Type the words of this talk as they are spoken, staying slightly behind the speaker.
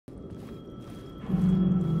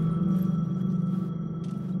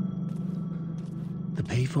The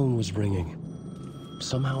payphone was ringing.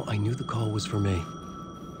 Somehow I knew the call was for me.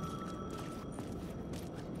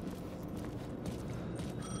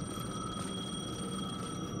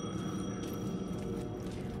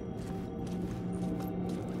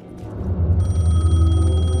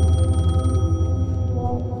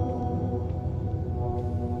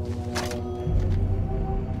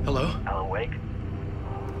 Hello? Alan Wake?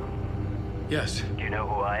 Yes. Do you know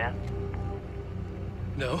who I am?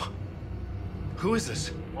 No? Who is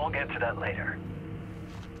this? We'll get to that later.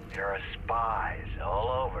 There are spies all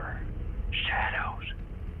over. Shadows.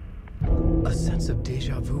 A sense of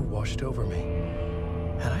deja vu washed over me.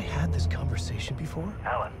 Had I had this conversation before?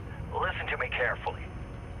 Alan, listen to me carefully.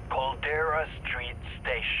 Caldera Street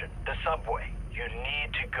Station, the subway. You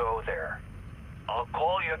need to go there. I'll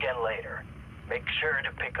call you again later. Make sure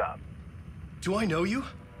to pick up. Do I know you?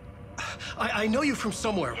 I know you from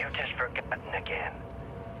somewhere. You've just forgotten again.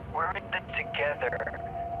 We're in it together.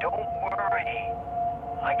 Don't worry.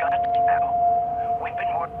 I got you now. We've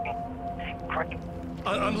been working. Great.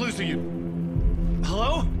 I'm losing you.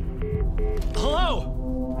 Hello? Hello?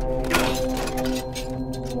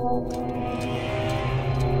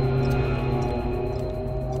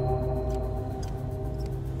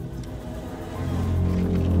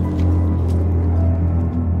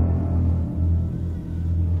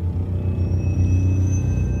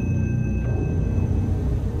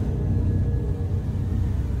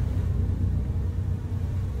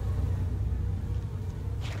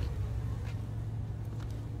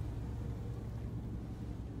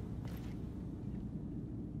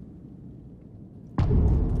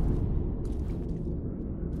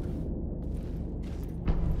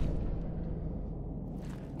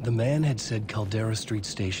 The man had said Caldera Street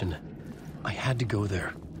Station. I had to go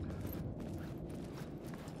there.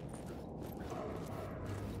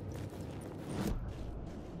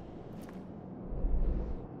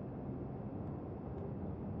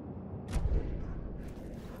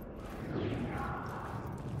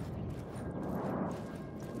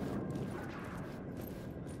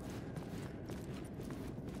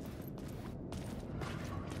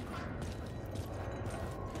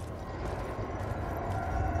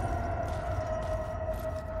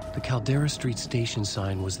 The Caldera Street Station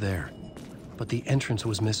sign was there, but the entrance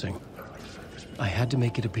was missing. I had to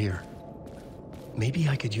make it appear. Maybe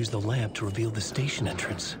I could use the lamp to reveal the station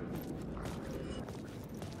entrance.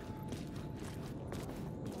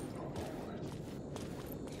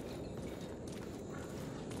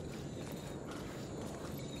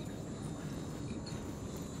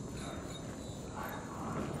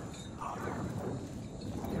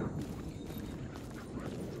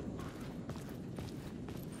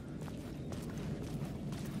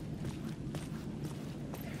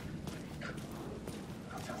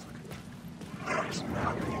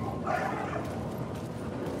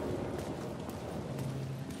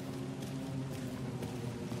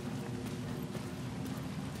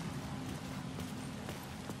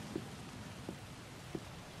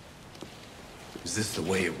 Is this the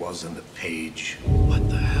way it was on the page? What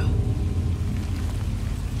the hell?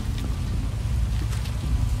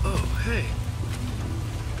 Oh, hey.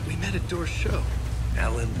 We met at Door's show.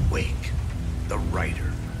 Alan Wake, the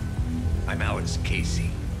writer. I'm Alex Casey,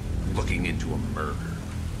 looking into a murder.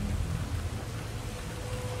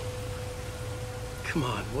 Come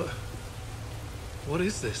on, what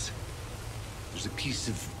is this? There's a piece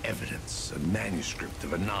of evidence, a manuscript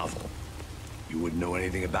of a novel. You wouldn't know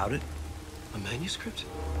anything about it? A manuscript?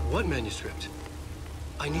 What manuscript?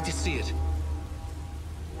 I need to see it.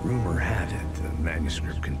 Rumor had it the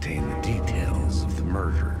manuscript contained the details of the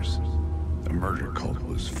murders. A murder cult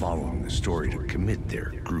was following the story to commit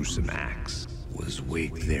their gruesome acts. Was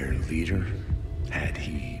Wake their leader? Had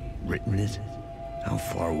he written it? How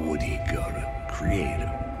far would he go to create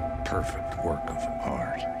a perfect work of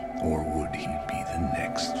art? Or would he be the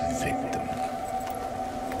next victim?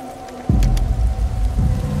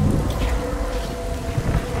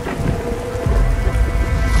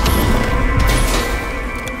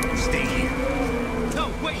 Stay here.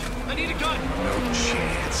 No, wait! I need a gun! No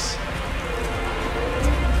chance.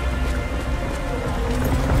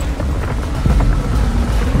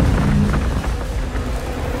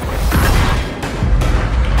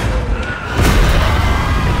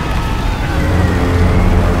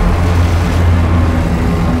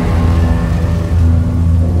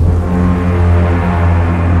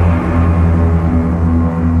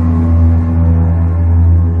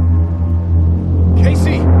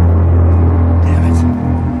 Casey! Damn it.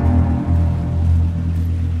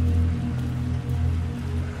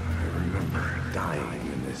 I remember dying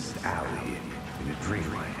in this alley. In a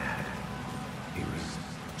dream I had, he was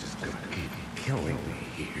just gonna keep killing me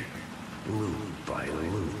here, loop by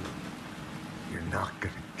loop. You're not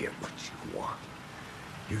gonna get what you want.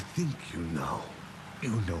 You think you know. You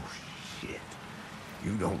know shit.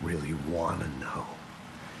 You don't really wanna know.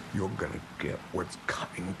 You're gonna get what's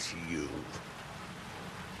coming to you.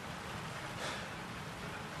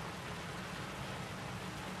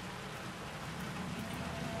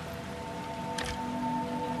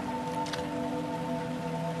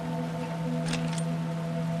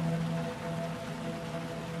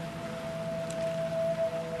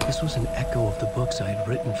 This was an echo of the books I had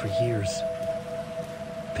written for years.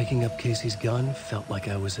 Picking up Casey's gun felt like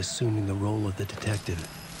I was assuming the role of the detective.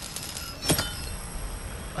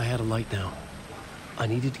 I had a light now. I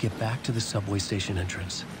needed to get back to the subway station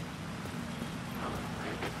entrance.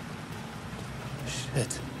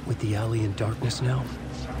 Shit. With the alley in darkness now,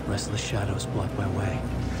 restless shadows blocked my way.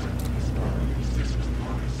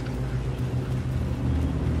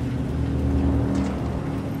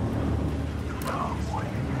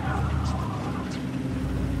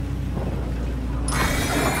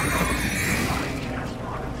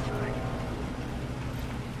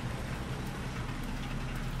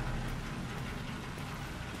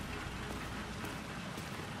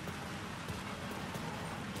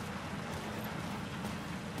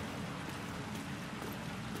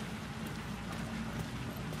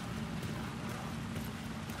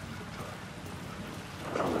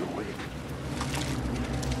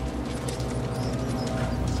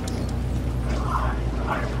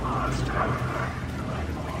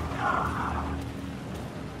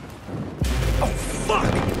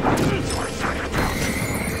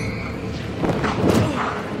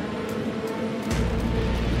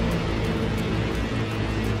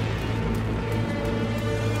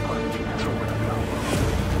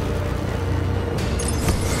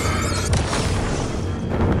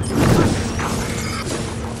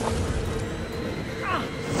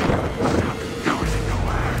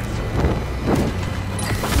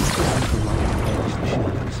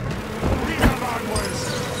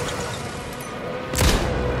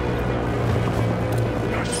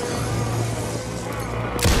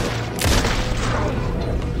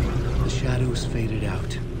 Faded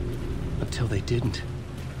out. Until they didn't.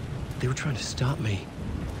 They were trying to stop me.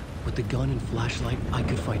 With the gun and flashlight, I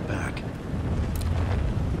could fight back.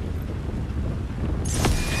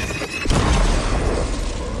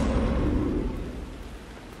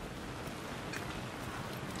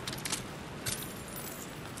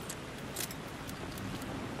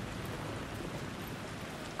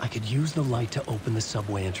 I could use the light to open the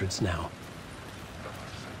subway entrance now.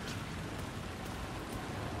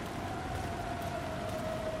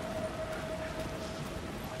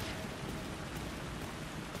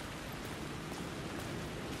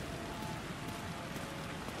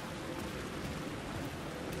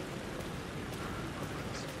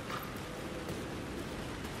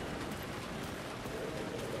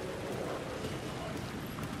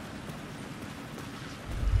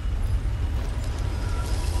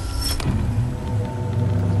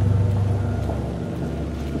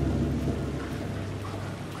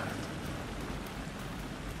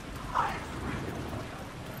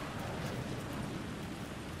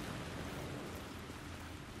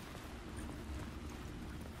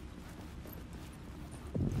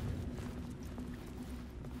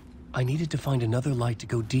 I needed to find another light to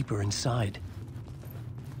go deeper inside.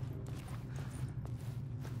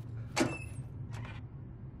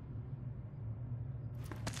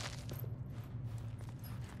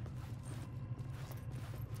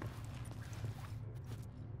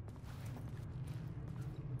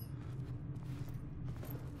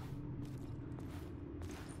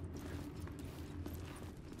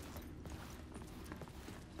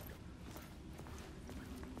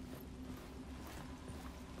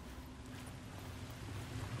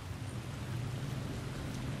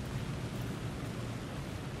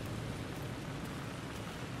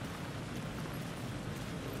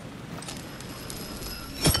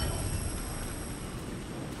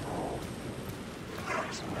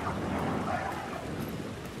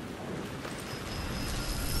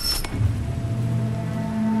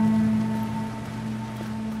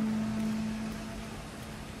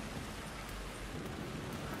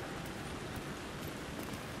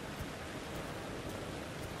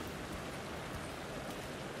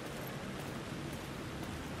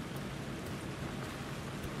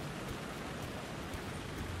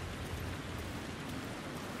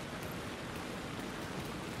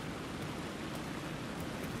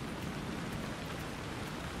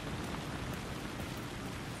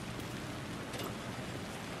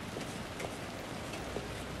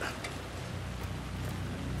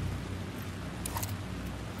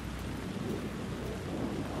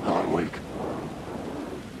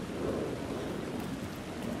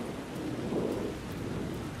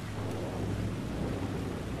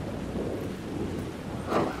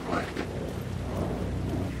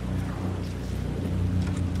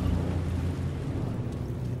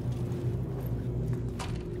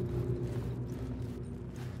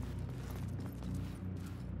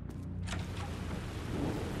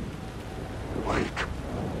 Wake.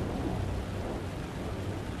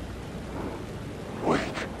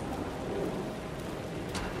 Wake.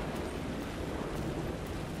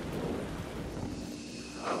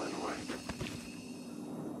 Alan, wake.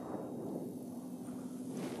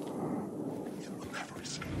 You will never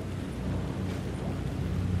escape.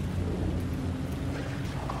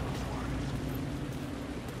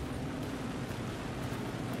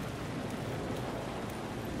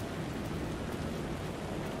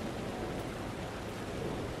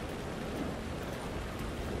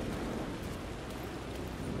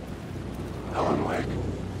 Alan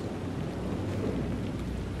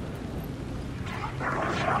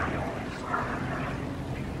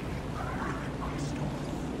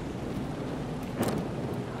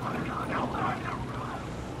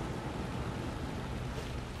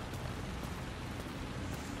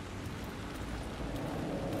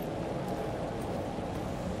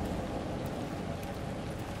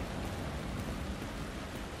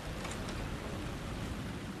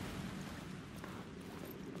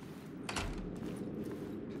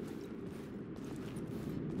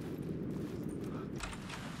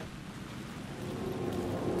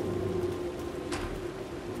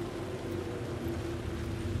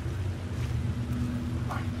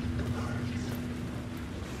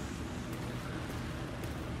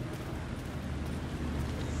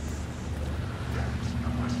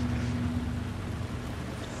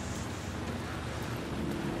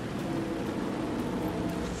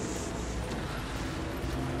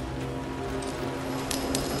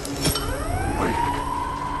Wake.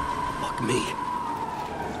 Fuck me.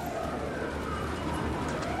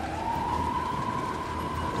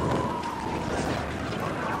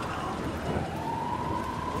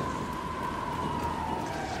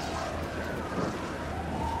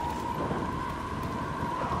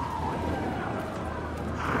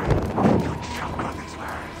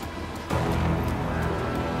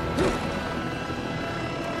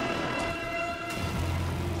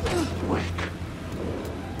 Wake.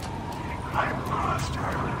 I'm lost.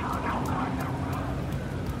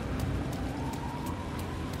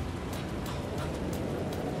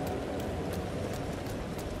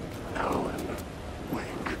 Alan,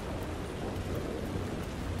 wake.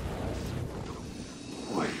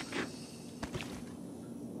 Wake.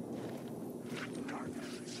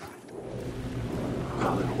 Darkness inside.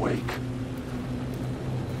 Alan, wake.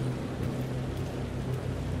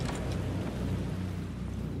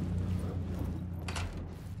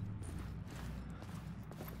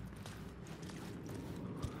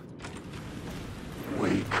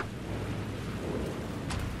 Wake.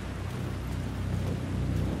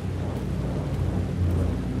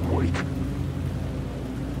 Wake.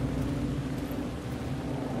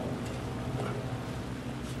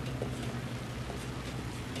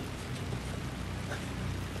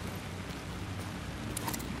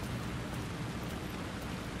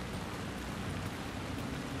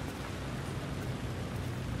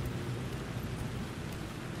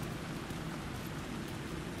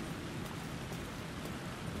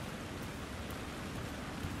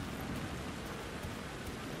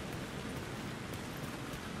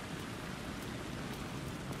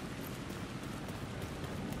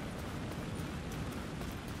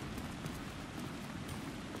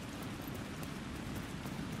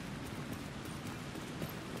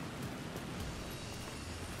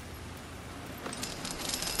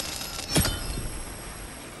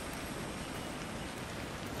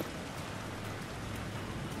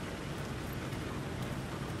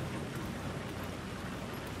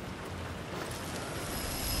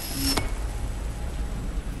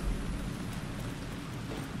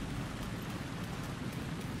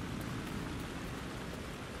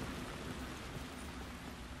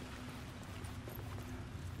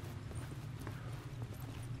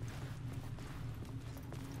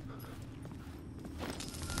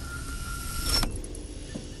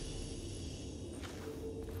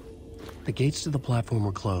 The gates to the platform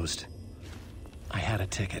were closed. I had a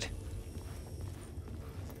ticket.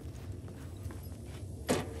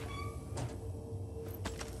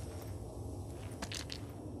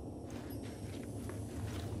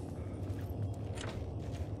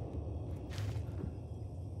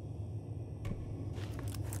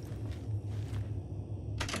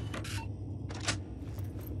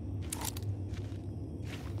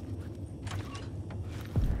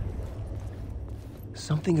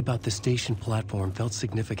 Something about the station platform felt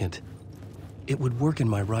significant. It would work in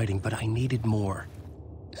my writing, but I needed more.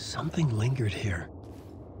 Something lingered here.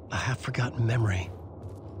 A half-forgotten memory.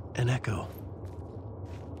 An echo.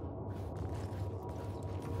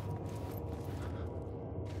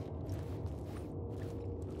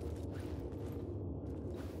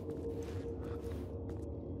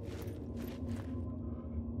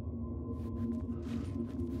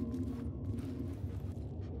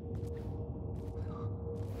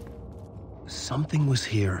 Something was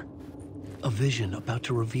here. A vision about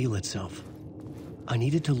to reveal itself. I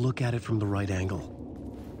needed to look at it from the right angle.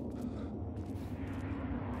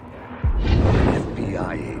 An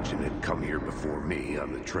FBI agent had come here before me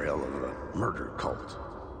on the trail of a murder cult.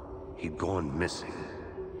 He'd gone missing,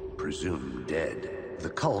 presumed dead. The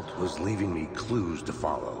cult was leaving me clues to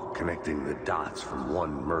follow, connecting the dots from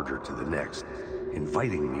one murder to the next,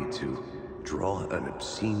 inviting me to draw an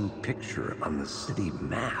obscene picture on the city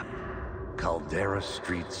map. Caldera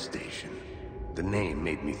Street Station. The name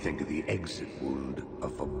made me think of the exit wound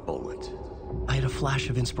of a bullet. I had a flash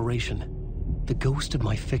of inspiration. The ghost of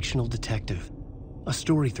my fictional detective. A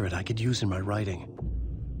story thread I could use in my writing.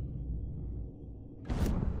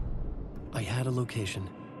 I had a location.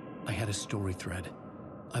 I had a story thread.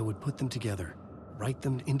 I would put them together, write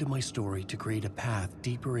them into my story to create a path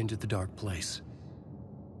deeper into the dark place.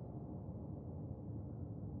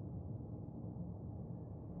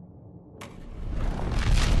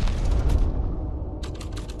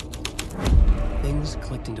 Things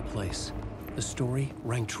clicked into place. The story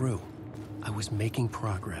rang true. I was making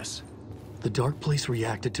progress. The dark place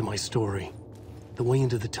reacted to my story. The way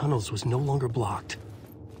into the tunnels was no longer blocked.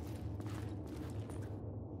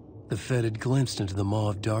 The Fed had glimpsed into the maw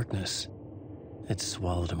of darkness. It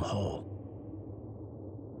swallowed him whole.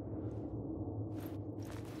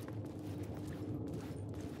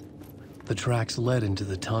 The tracks led into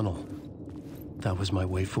the tunnel. That was my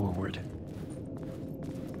way forward.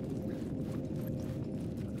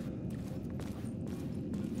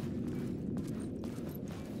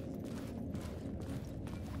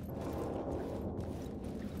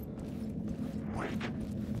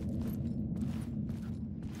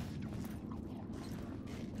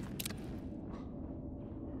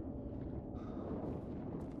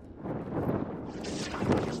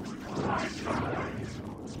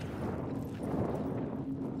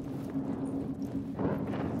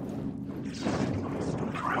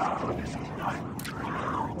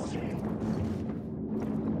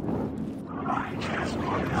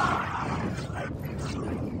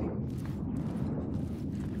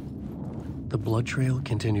 The blood trail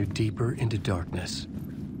continued deeper into darkness.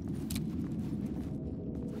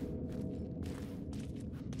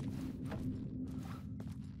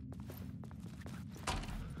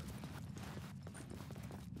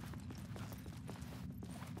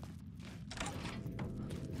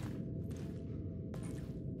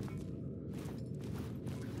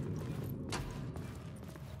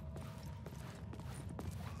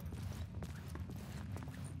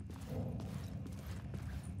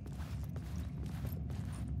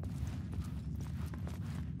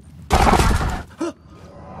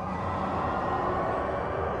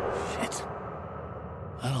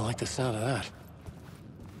 I don't like the sound of that.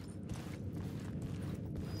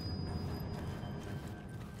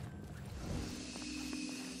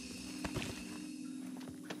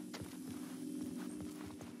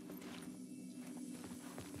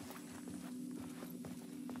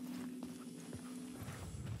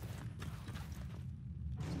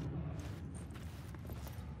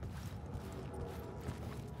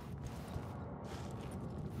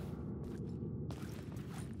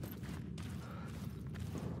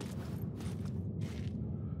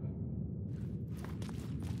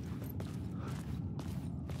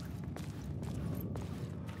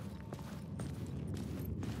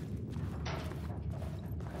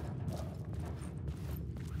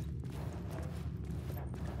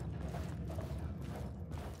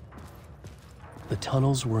 The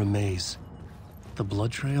tunnels were a maze. The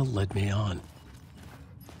blood trail led me on.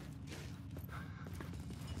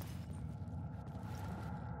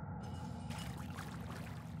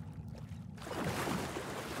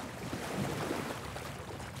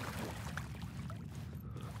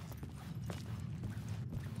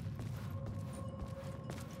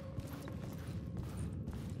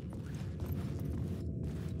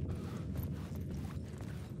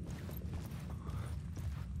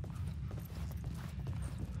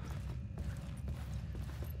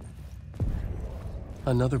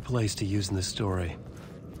 Another place to use in the story.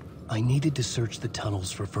 I needed to search the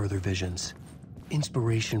tunnels for further visions.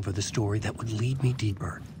 Inspiration for the story that would lead me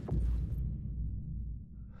deeper.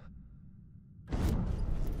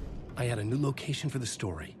 I had a new location for the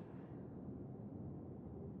story.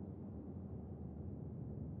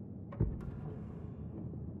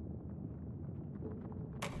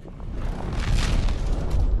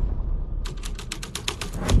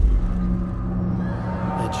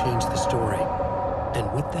 That changed the story. And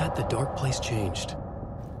with that, the dark place changed.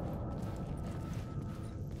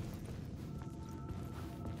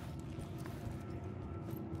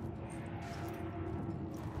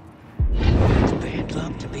 They'd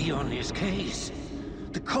love to be be on this case.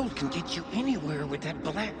 The cult can get you anywhere with that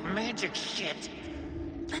black magic shit.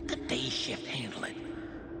 Let the day shift handle it.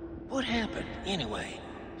 What happened, anyway?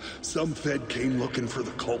 Some Fed came looking for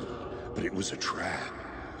the cult, but it was a trap.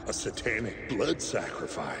 A satanic blood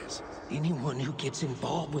sacrifice. Anyone who gets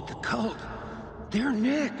involved with the cult, they're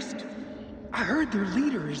next. I heard their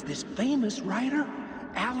leader is this famous writer,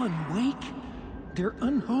 Alan Wake. Their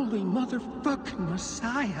unholy motherfucking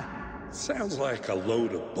messiah. Sounds like a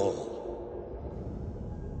load of bull.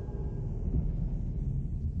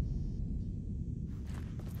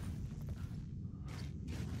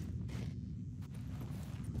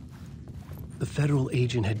 The federal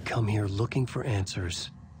agent had come here looking for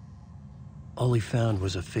answers. All he found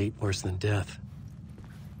was a fate worse than death.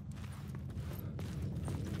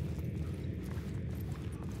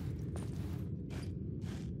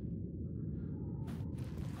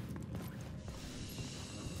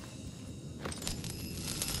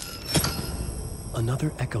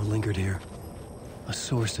 Another echo lingered here, a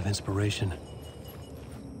source of inspiration.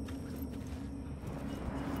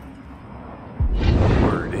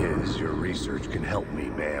 Word is your research can help me,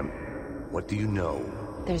 ma'am. What do you know?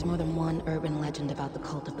 There's more than one urban legend about the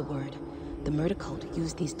Cult of the Word. The murder cult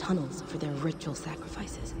used these tunnels for their ritual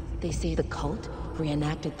sacrifices. They say the cult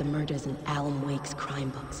reenacted the murders in Alan Wake's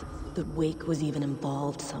crime books. That Wake was even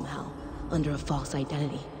involved somehow, under a false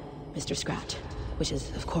identity. Mr. Scratch, which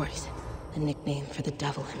is, of course, a nickname for the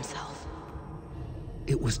devil himself.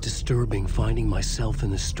 It was disturbing finding myself in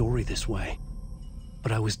the story this way.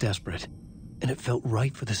 But I was desperate, and it felt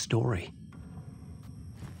right for the story.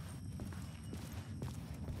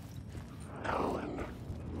 Alan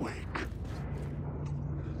Wake.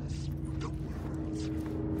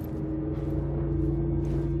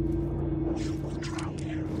 You will drown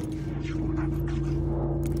here. You won't have a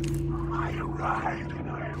clue. I ride and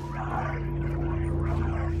I ride and I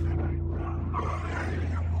ride and I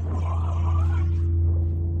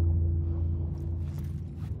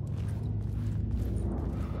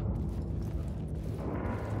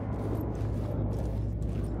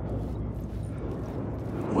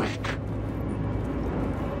Wake.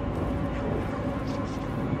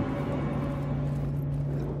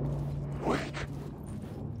 Wake.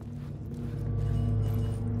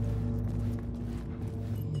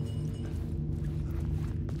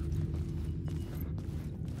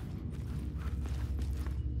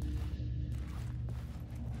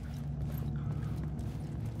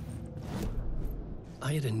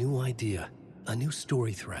 I had a new idea, a new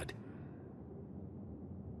story thread.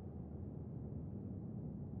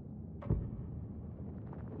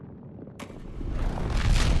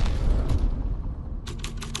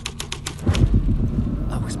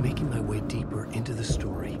 I was making my way deeper into the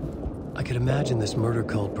story. I could imagine this murder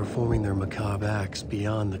cult performing their macabre acts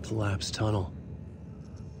beyond the collapsed tunnel.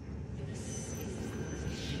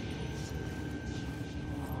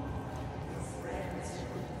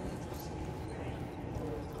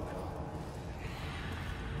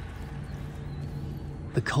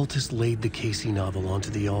 The cultists laid the Casey novel onto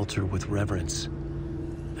the altar with reverence.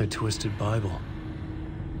 Their twisted Bible.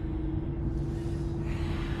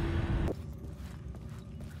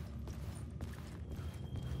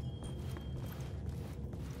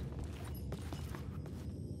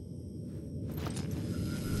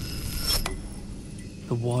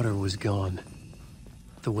 The water was gone.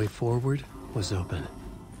 The way forward was open.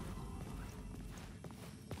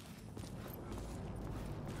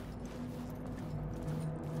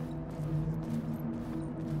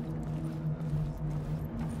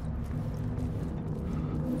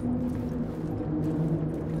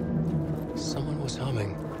 Someone was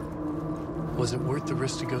humming. Was it worth the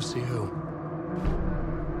risk to go see who?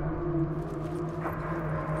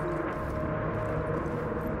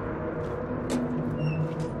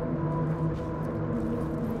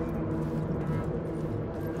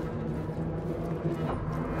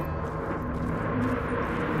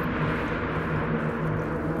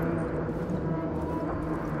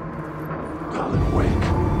 Alan Wake.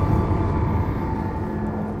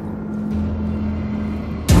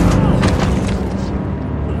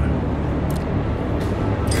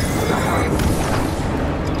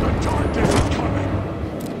 The darkness is coming.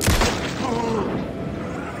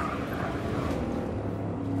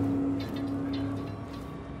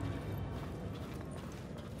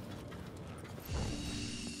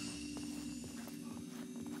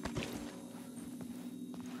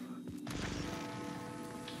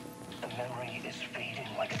 The memory is fading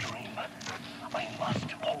like a dream. I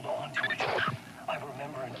must hold on to it. I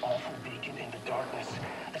remember an awful beacon in the darkness,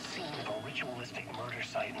 the scene of a ritualistic murder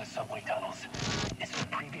site in the subway tunnels. Is it a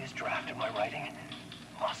previous draft of my writing?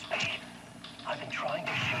 Must be. I've been trying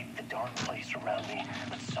to shape around me,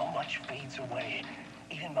 but so much fades away.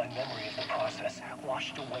 Even my memory of the process,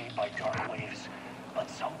 washed away by dark waves. But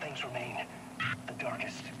some things remain. The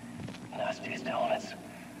darkest, nastiest elements,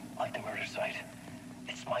 like the murder site.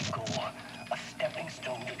 It's my goal, a stepping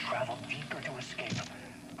stone to travel deeper to escape.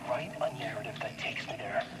 Write a narrative that takes me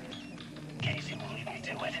there. Casey will lead me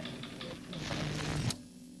to it.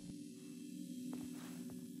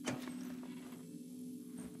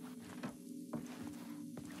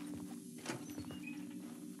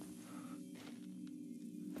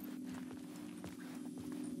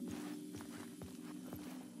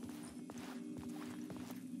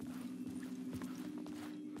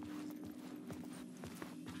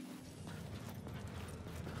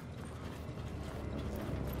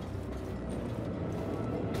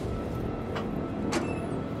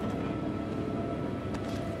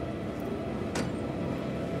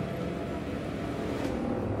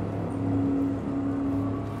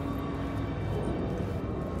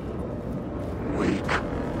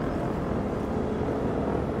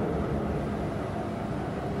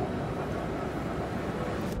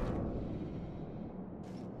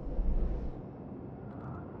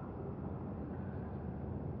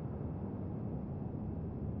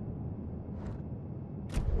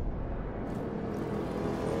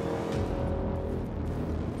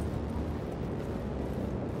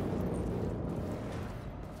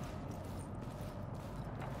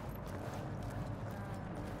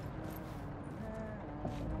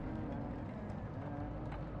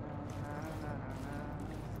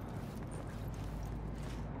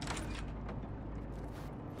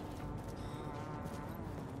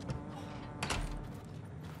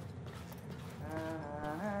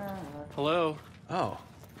 Hello? Oh.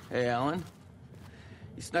 Hey, Alan.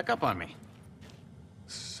 You snuck up on me.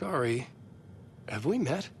 Sorry. Have we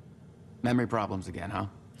met? Memory problems again, huh?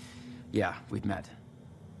 Yeah, we've met.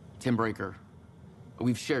 Tim Breaker.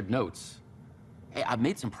 We've shared notes. Hey, I've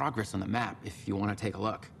made some progress on the map if you want to take a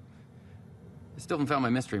look. I still haven't found my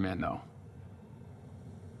mystery man, though.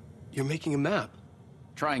 You're making a map.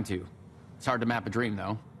 Trying to. It's hard to map a dream,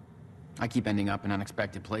 though. I keep ending up in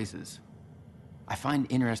unexpected places. I find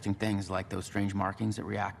interesting things like those strange markings that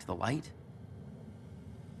react to the light,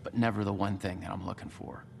 but never the one thing that I'm looking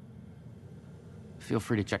for. Feel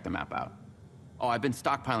free to check the map out. Oh, I've been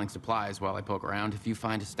stockpiling supplies while I poke around. If you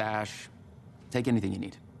find a stash, take anything you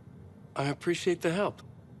need. I appreciate the help.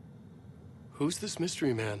 Who's this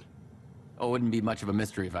mystery man? Oh, it wouldn't be much of a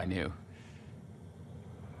mystery if I knew.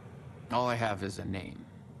 All I have is a name.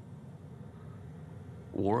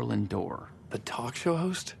 Warlin Door. The talk show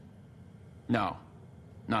host? No.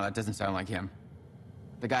 No, that doesn't sound like him.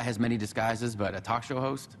 The guy has many disguises, but a talk show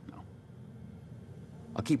host? No.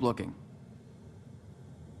 I'll keep looking.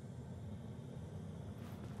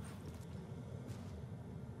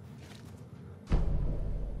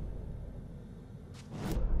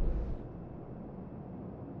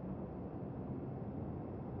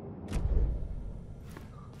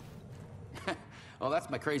 Well, that's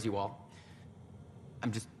my crazy wall.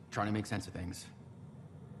 I'm just trying to make sense of things.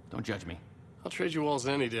 Don't judge me. I'll trade you walls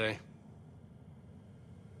any day.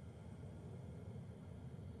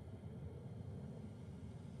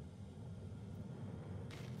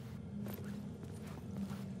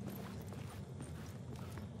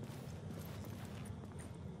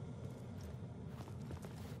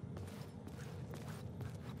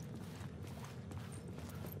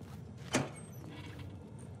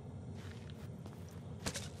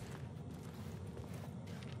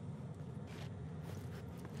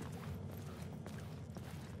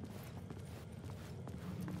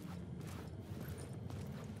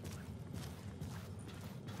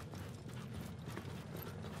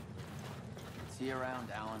 See you around,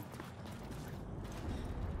 Alan.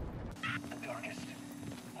 The darkest,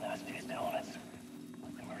 nastiest elements,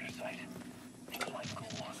 like the murder site. It's my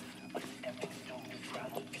goal, a stepping stone to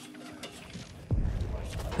travel deeper.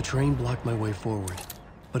 The train blocked my way forward,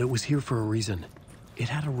 but it was here for a reason. It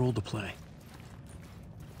had a role to play.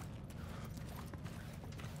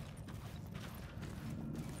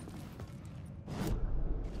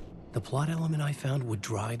 The plot element I found would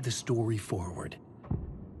drive the story forward.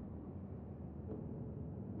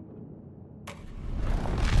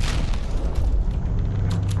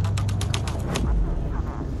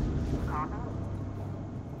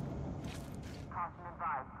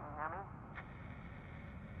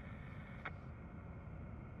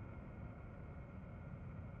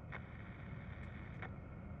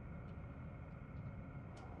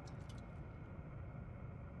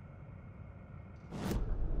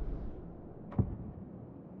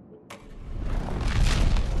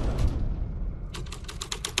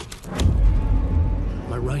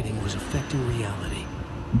 affecting reality.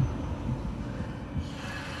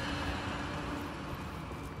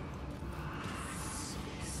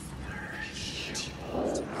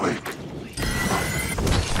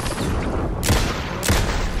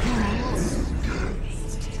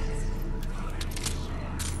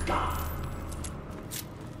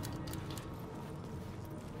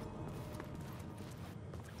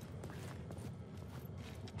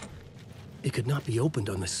 It could not be opened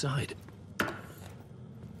on the side. Come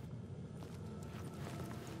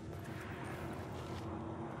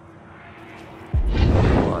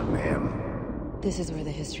on, ma'am. This is where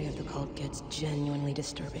the history of the cult gets genuinely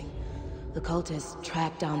disturbing. The cultists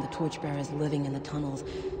track down the torchbearers living in the tunnels.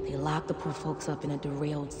 They lock the poor folks up in a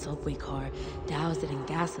derailed subway car, douse it in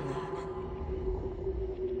gasoline.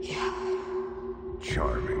 Yeah.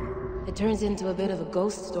 Charming. It turns into a bit of a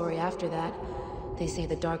ghost story after that. They say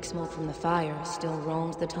the dark smoke from the fire still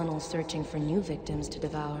roams the tunnels searching for new victims to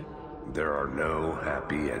devour. There are no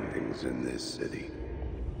happy endings in this city.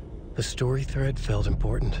 The story thread felt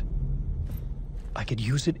important. I could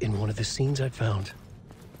use it in one of the scenes I'd found.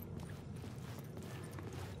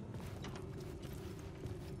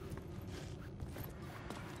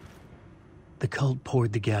 The cult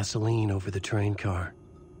poured the gasoline over the train car.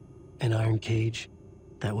 An iron cage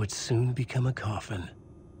that would soon become a coffin.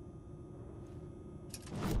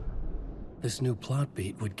 This new plot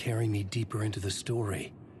beat would carry me deeper into the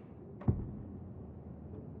story.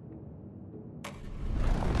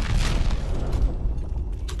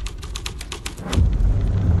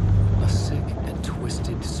 A sick and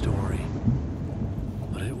twisted story.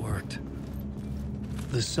 But it worked.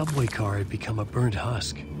 The subway car had become a burnt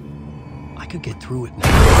husk. I could get through it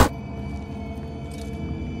now.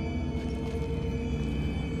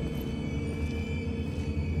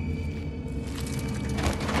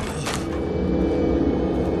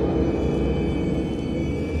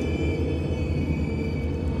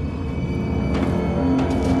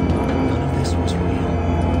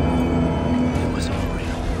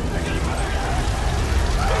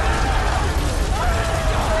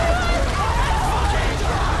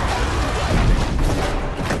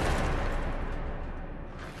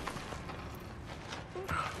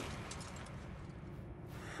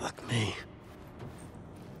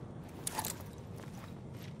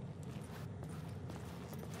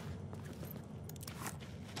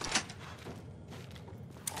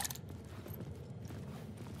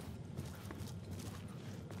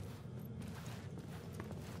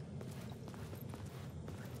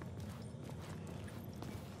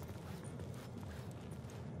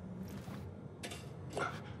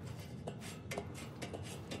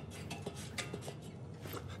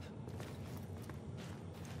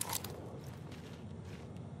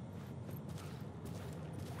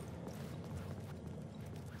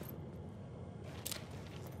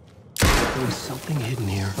 There was something hidden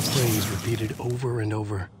here, a phrase repeated over and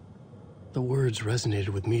over. The words resonated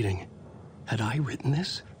with meaning. Had I written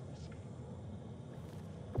this?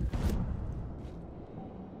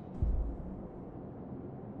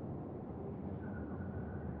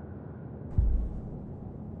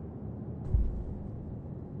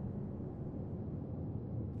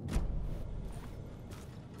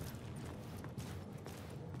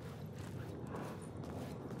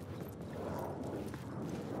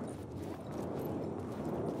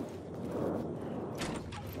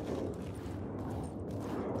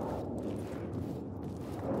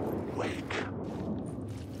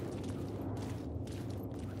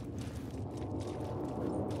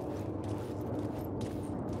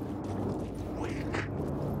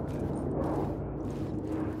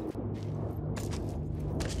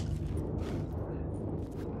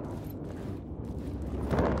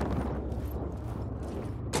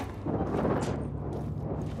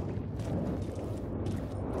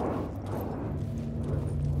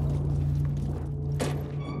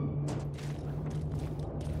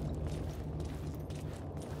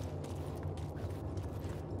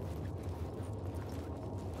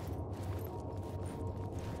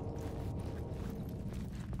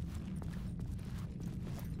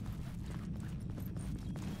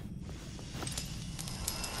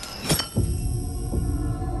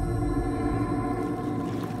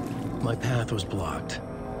 My path was blocked.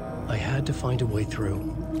 I had to find a way through.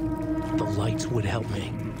 The lights would help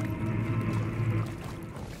me.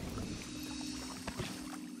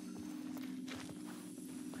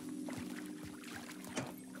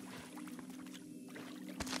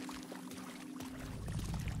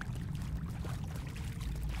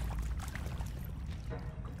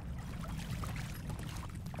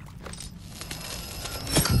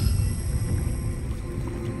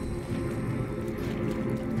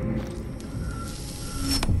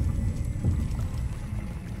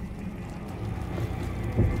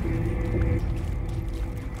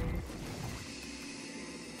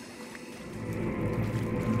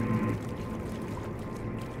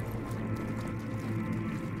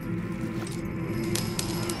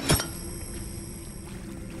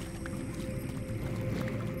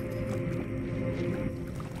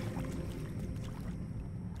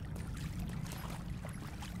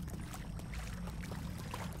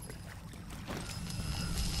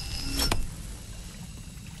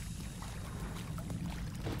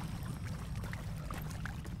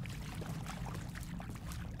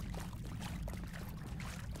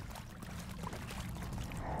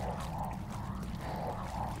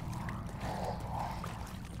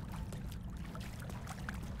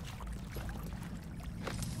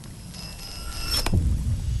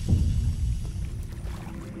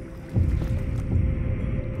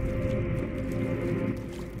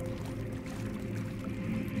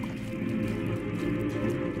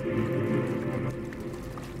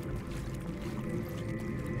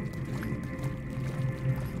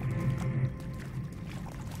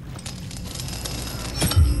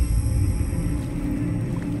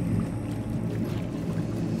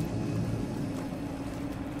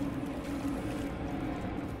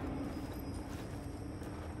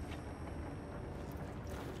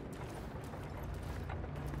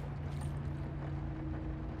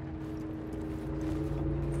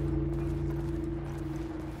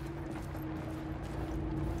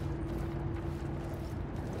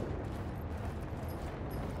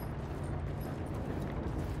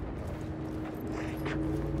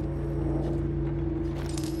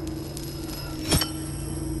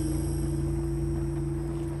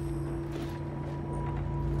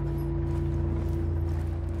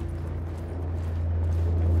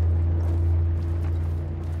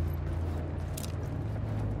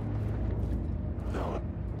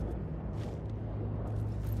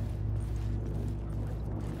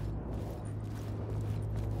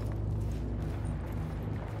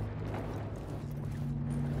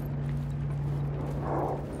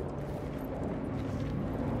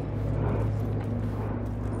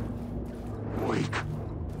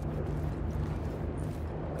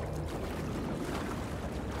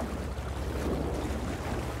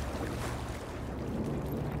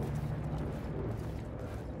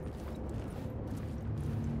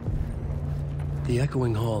 The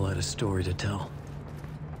echoing hall had a story to tell.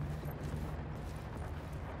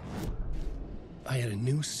 I had a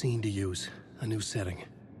new scene to use, a new setting.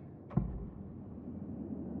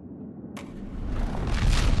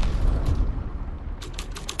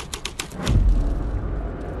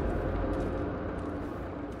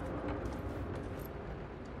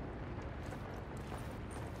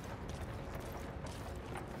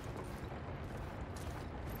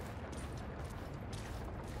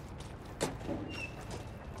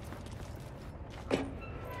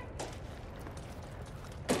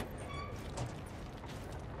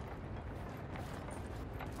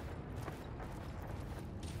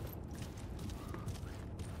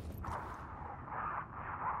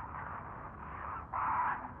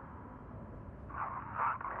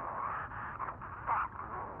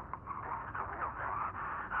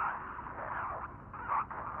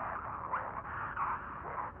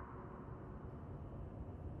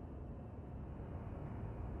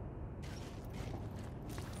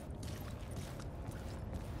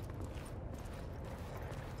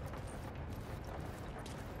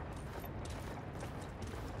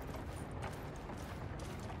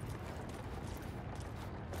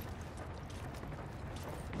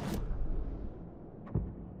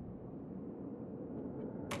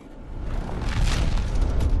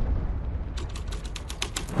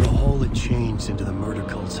 It changed into the murder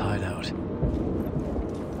cult's hideout.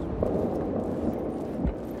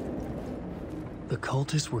 The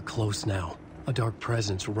cultists were close now, a dark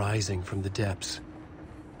presence rising from the depths.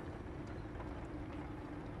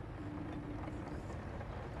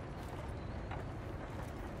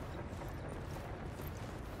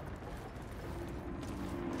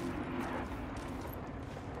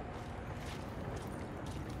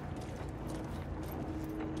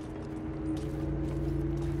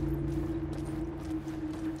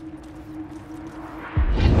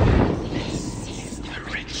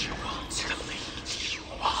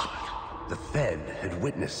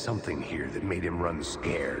 Something here that made him run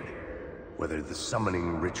scared. Whether the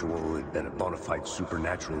summoning ritual had been a bona fide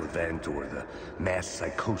supernatural event or the mass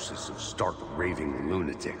psychosis of stark raving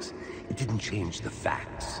lunatics, it didn't change the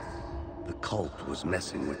facts. The cult was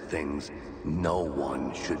messing with things no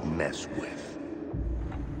one should mess with.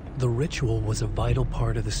 The ritual was a vital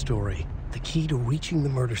part of the story, the key to reaching the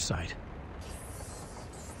murder site.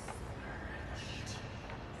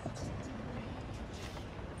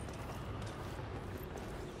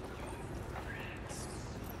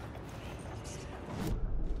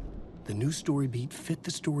 The new story beat fit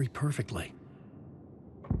the story perfectly.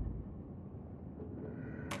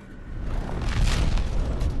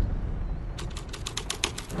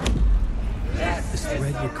 This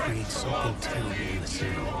thread would create something terrible in the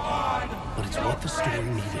city, but it's what the story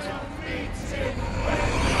needed.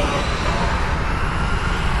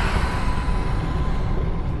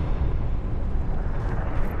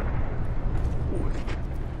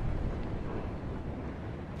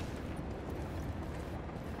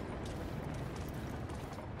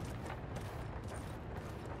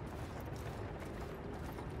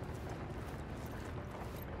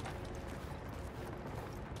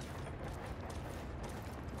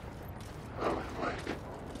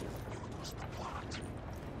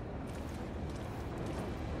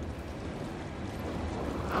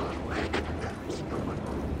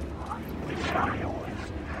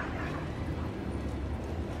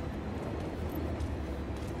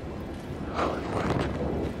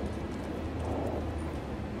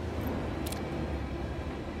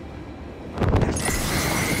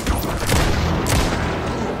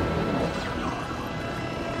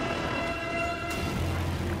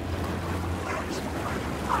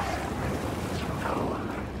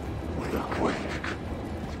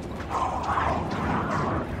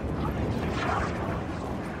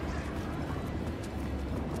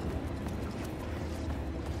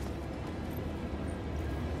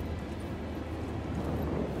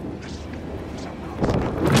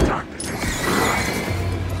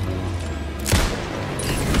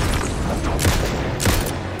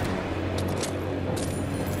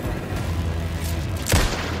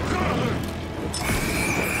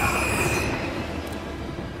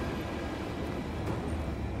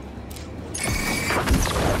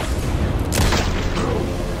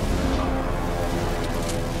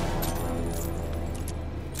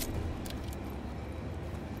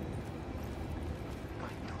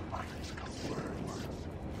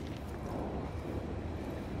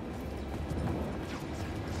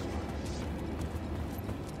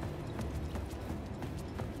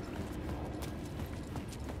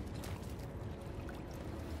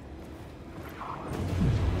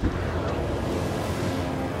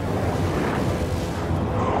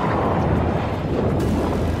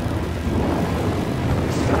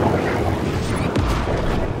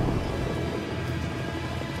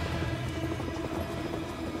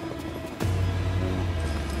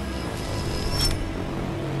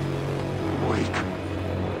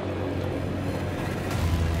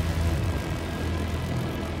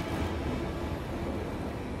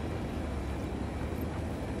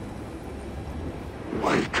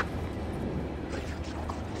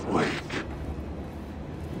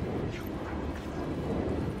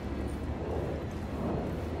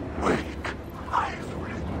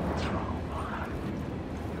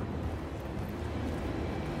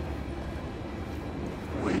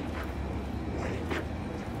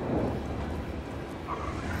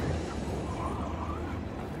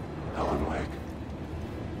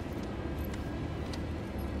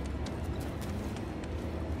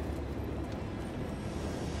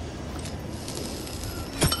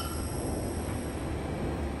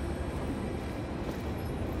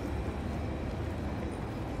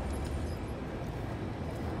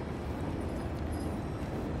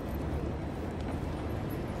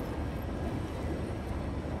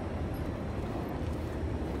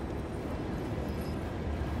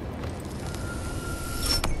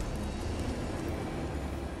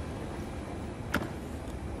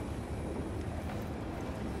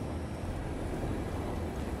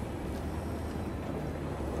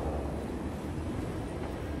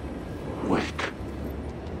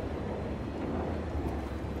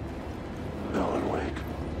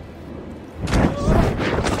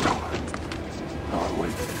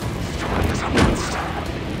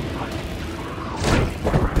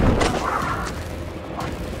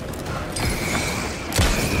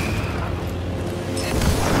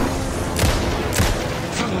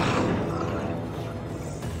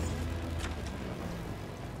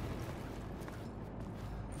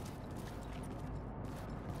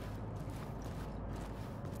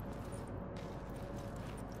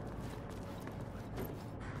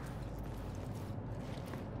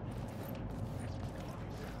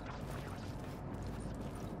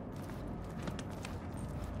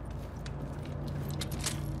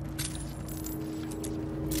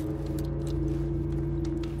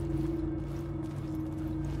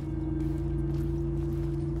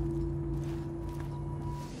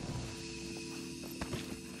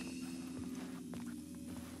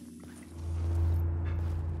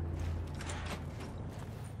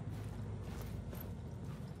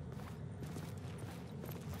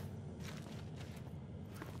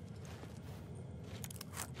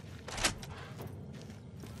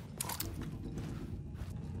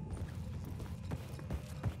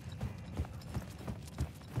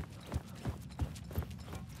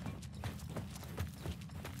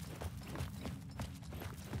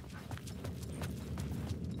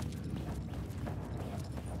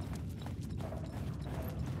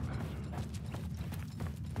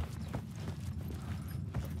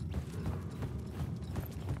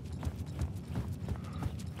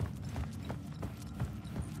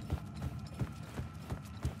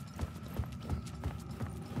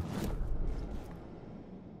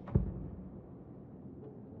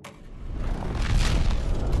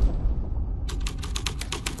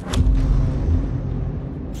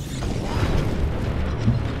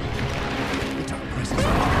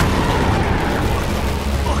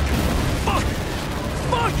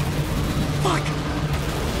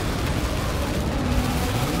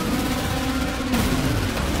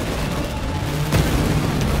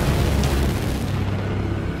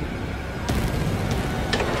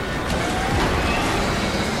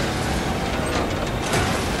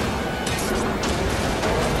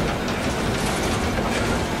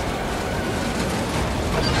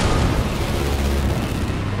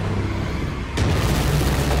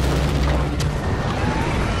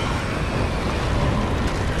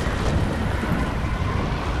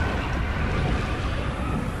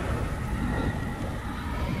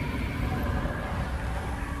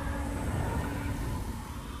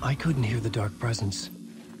 I couldn't hear the dark presence.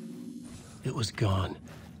 It was gone.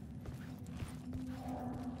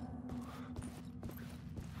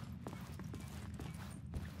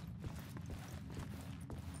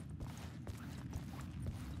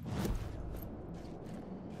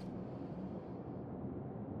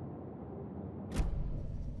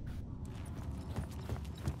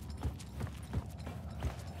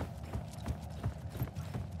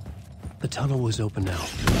 The tunnel was open now.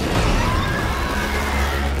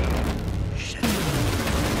 Shit.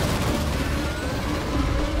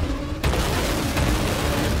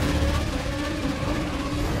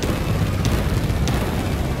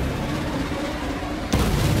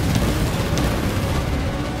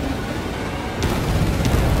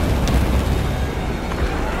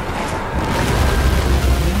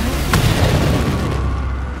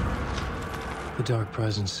 The dark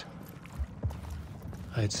presence.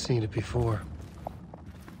 I had seen it before.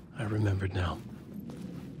 I remembered now.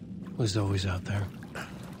 It was always out there,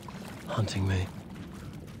 hunting me.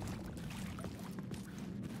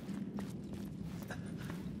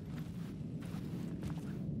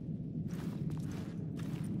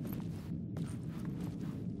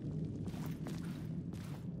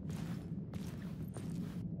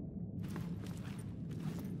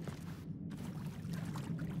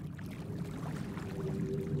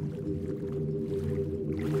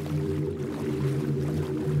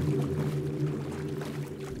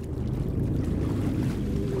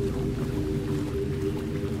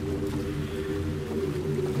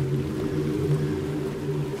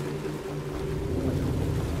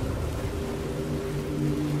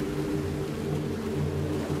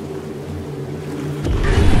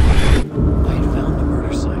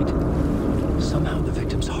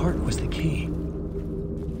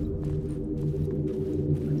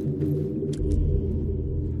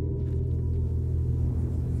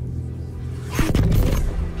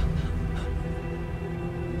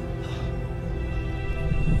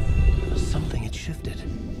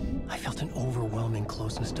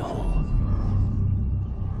 Closeness to home.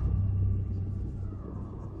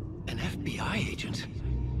 An FBI agent?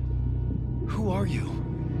 Who are you?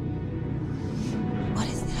 What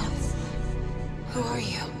is this? Who are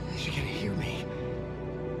you? She can hear me.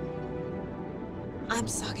 I'm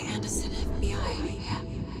Saga Anderson, FBI.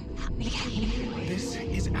 This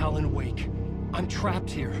is Alan Wake. I'm trapped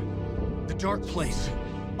here. The dark place.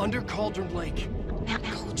 Under Cauldron Lake.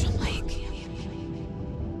 Cauldron Lake?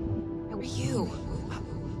 Who are you?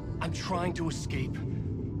 I'm trying to escape.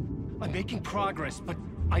 I'm making progress, but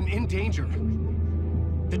I'm in danger.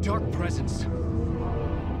 The dark presence.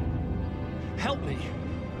 Help me.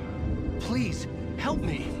 Please, help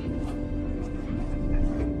me.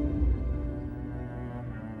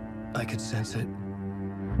 I could sense it.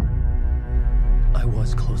 I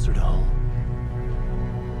was closer to home.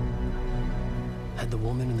 Had the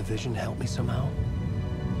woman in the vision helped me somehow?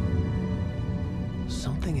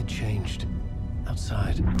 Something had changed.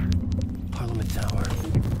 Outside. Parliament Tower.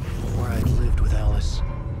 Where I'd lived with Alice.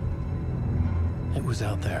 It was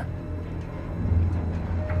out there.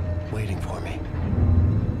 Waiting for me.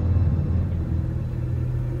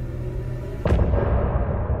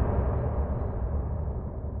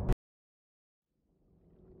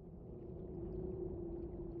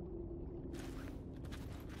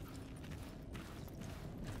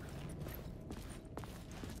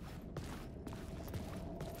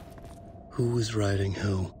 Who was writing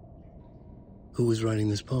who? Who was writing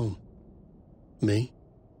this poem? Me?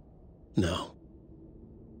 No.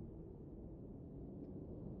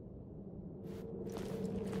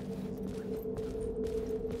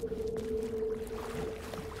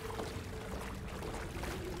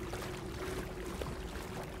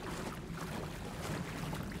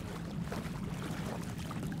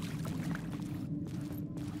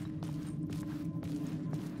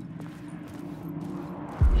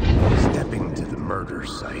 Murder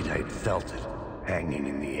site, I'd felt it, hanging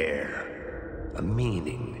in the air. A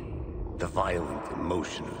meaning, the violent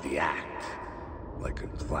emotion of the act. Like a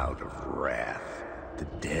cloud of wrath. The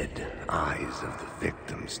dead eyes of the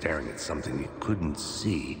victim staring at something you couldn't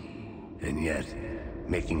see, and yet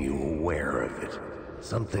making you aware of it.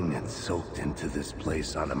 Something had soaked into this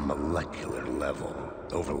place on a molecular level,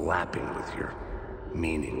 overlapping with your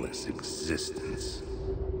meaningless existence.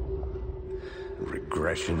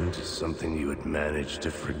 Regression to something you had managed to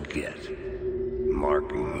forget.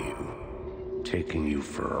 Marking you. Taking you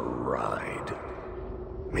for a ride.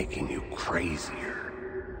 Making you crazier.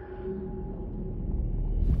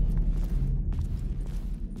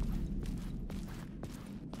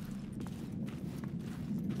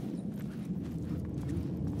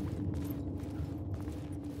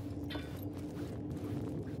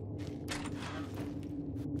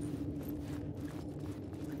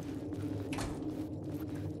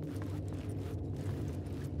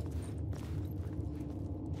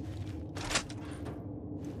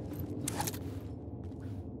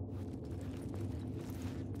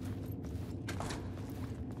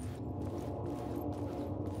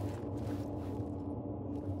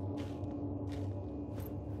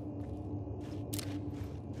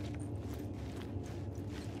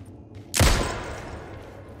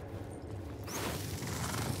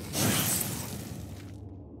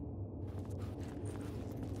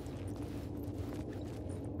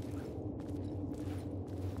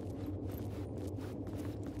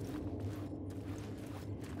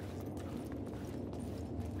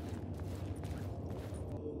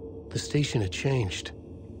 station had changed.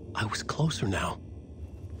 I was closer now.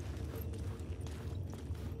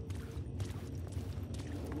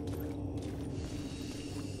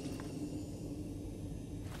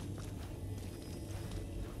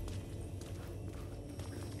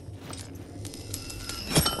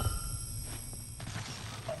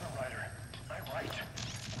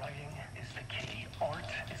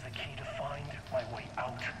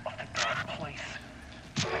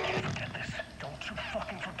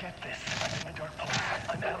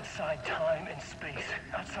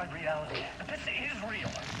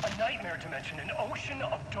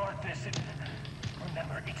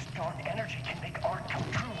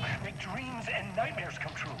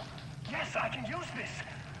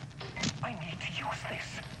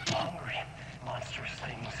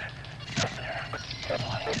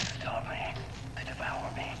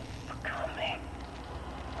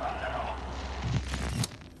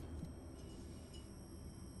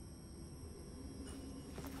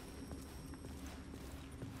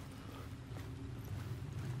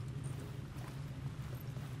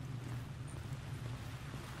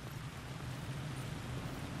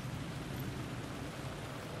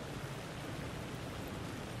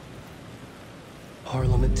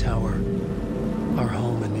 Parliament Tower, our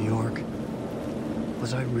home in New York.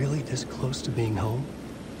 Was I really this close to being home?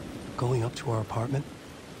 Going up to our apartment?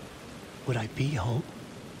 Would I be home?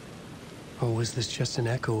 Or was this just an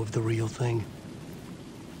echo of the real thing?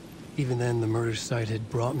 Even then, the murder site had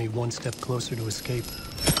brought me one step closer to escape.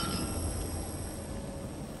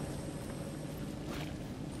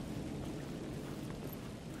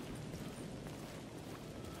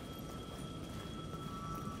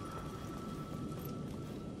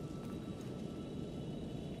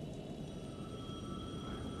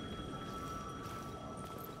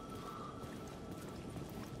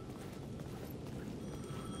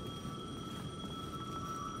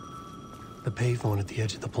 The payphone at the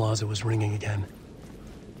edge of the plaza was ringing again.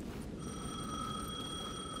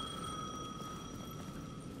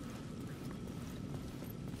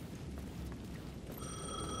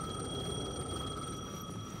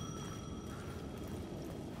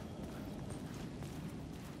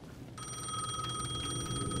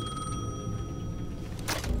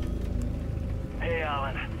 Hey,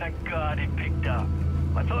 Alan. Thank God it picked up.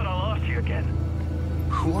 I thought I lost you again.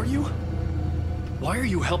 Who are you? Why are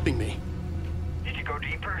you helping me? Did you go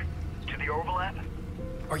deeper? To the overlap?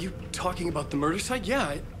 Are you talking about the murder site?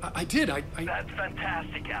 Yeah, I did. That's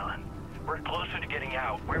fantastic, Alan. We're closer to getting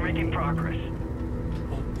out. We're making progress.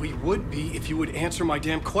 Well, we would be if you would answer my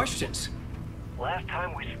damn questions. Last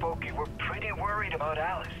time we spoke, you were pretty worried about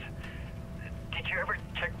Alice. Did you ever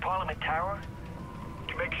check Parliament Tower?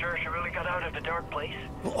 To make sure she really got out of the dark place?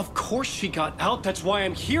 Well, of course she got out. That's why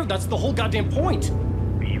I'm here. That's the whole goddamn point.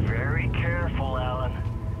 Be very careful, Alan.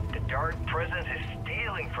 The dark presence is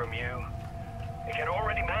stealing from you. It can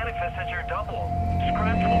already manifest as your double.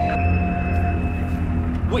 Scratch.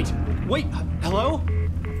 Wait, hello?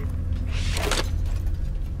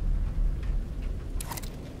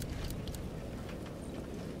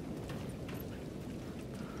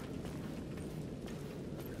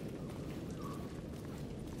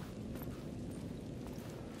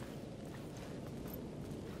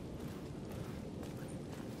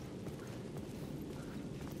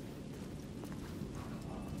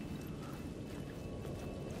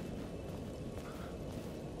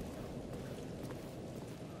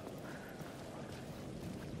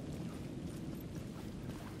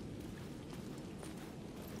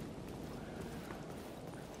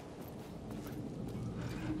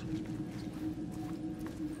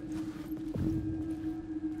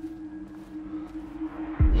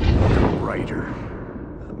 Writer.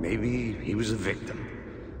 Maybe he was a victim.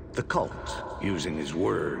 The cult, using his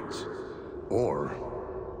words.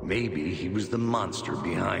 Or maybe he was the monster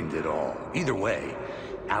behind it all. Either way,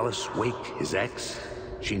 Alice Wake, his ex,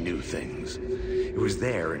 she knew things. It was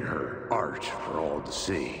there in her art for all to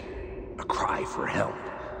see. A cry for help.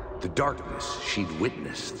 The darkness she'd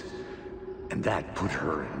witnessed. And that put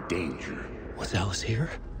her in danger. Was Alice here?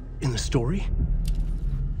 In the story?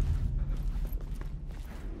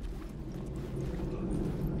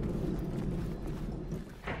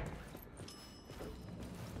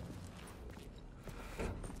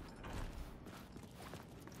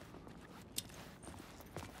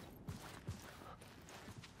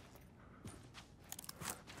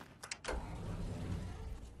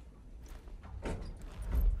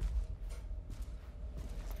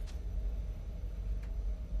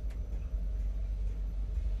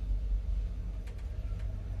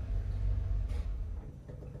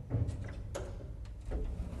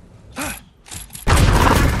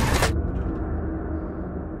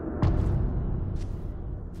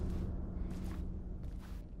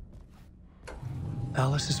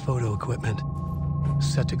 Alice's photo equipment.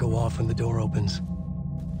 Set to go off when the door opens.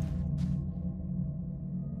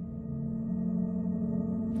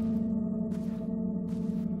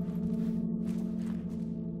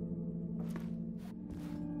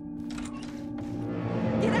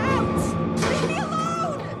 Get out! Leave me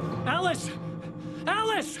alone! Alice!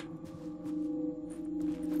 Alice!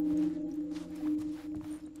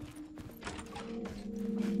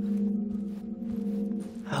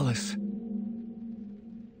 Alice.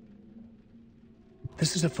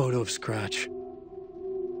 This is a photo of Scratch.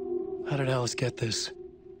 How did Alice get this?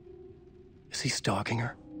 Is he stalking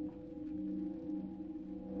her?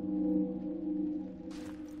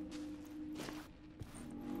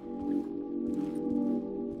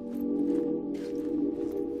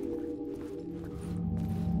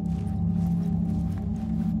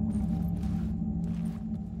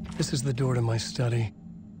 This is the door to my study,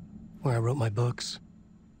 where I wrote my books.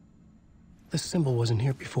 This symbol wasn't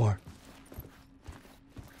here before.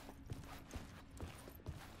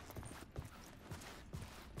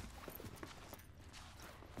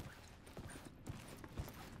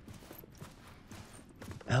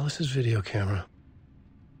 Alice's video camera.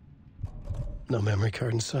 No memory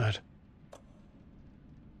card inside.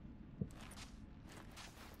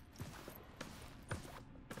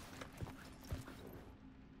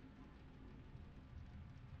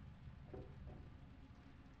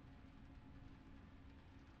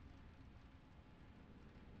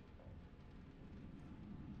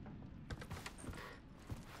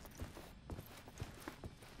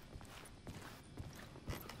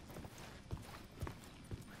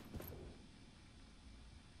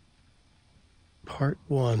 Part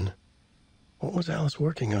 1. What was Alice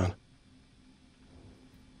working on?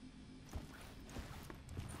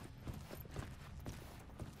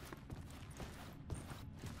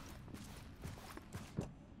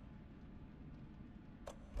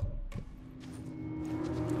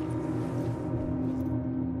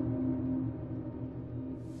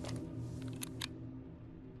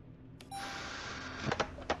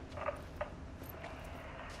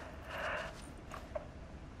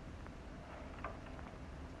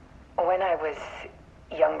 When I was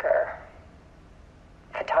younger,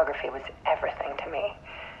 photography was everything to me.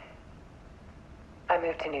 I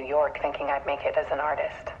moved to New York thinking I'd make it as an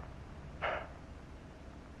artist.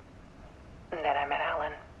 And then I met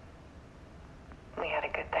Alan. We had a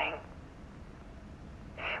good thing.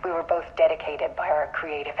 We were both dedicated by our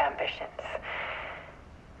creative ambitions.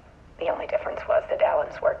 The only difference was that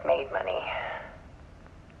Alan's work made money.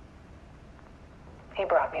 He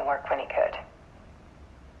brought me work when he could.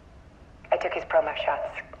 I took his promo shots,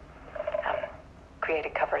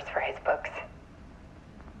 created covers for his books.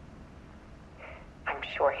 I'm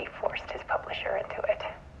sure he forced his publisher into it.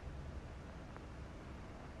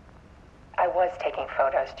 I was taking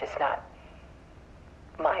photos, just not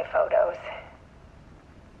my photos.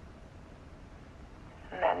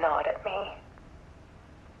 And that gnawed at me.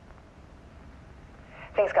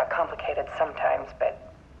 Things got complicated sometimes,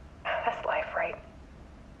 but that's life, right?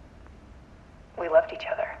 We loved each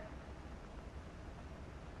other.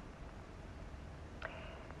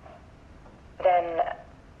 Then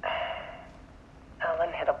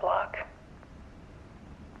Alan hit a block.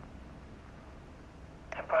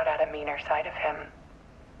 I brought out a meaner side of him.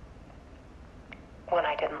 One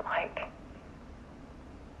I didn't like.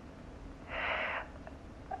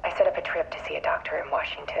 I set up a trip to see a doctor in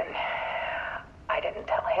Washington. I didn't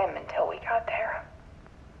tell him until we got there.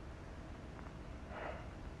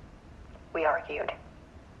 We argued.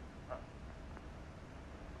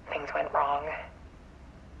 Things went wrong.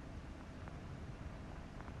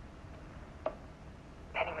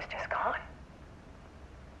 And he was just gone.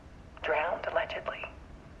 Drowned, allegedly.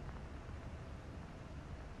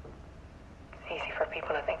 It's easy for people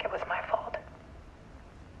to think it was my fault.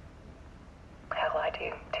 Hell, I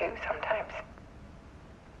do, too, sometimes.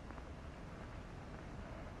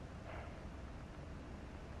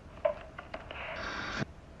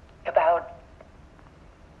 About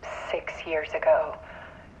 6 years ago,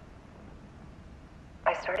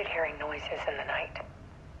 I started hearing noises in the night.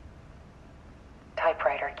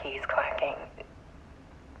 Typewriter keys clacking.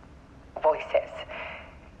 Voices.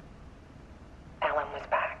 Alan was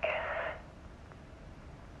back.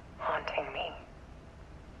 Haunting me.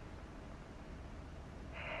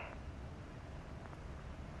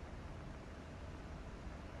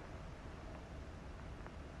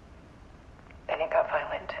 Then it got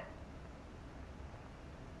violent.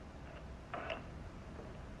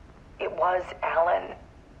 It was Alan.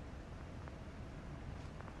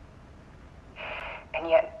 And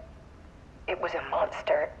yet, it was a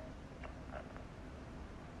monster.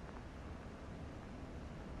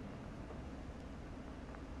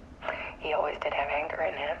 did have anger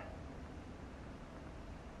in him.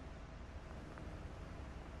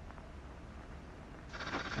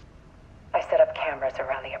 I set up cameras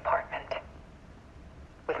around the apartment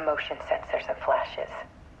with motion sensors and flashes.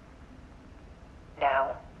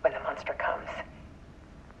 Now, when the monster comes,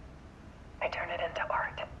 I turn it into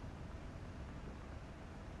art.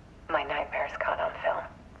 My nightmares caught on film.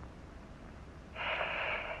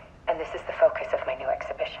 And this is the focus of my new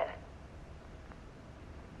exhibition.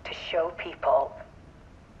 To show people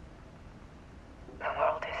the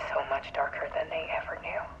world is so much darker than they ever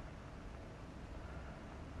knew.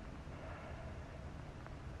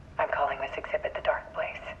 I'm calling this exhibit The Dark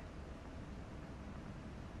Place.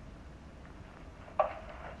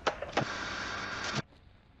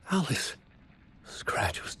 Alice.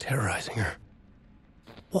 Scratch was terrorizing her.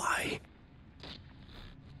 Why?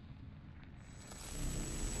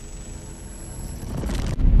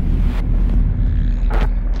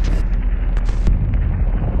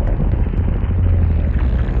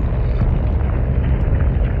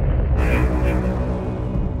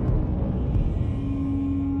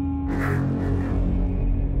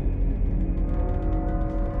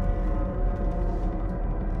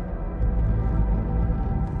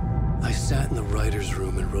 I sat in the writer's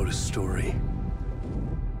room and wrote a story.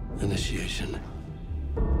 Initiation.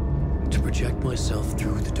 To project myself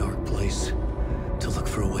through the dark place, to look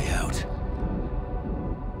for a way out.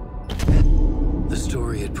 The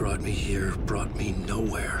story had brought me here, brought me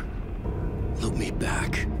nowhere. Looped me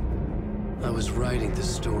back. I was writing the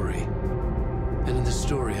story. And in the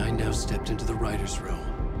story, I now stepped into the writer's room.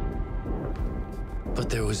 But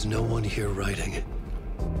there was no one here writing it.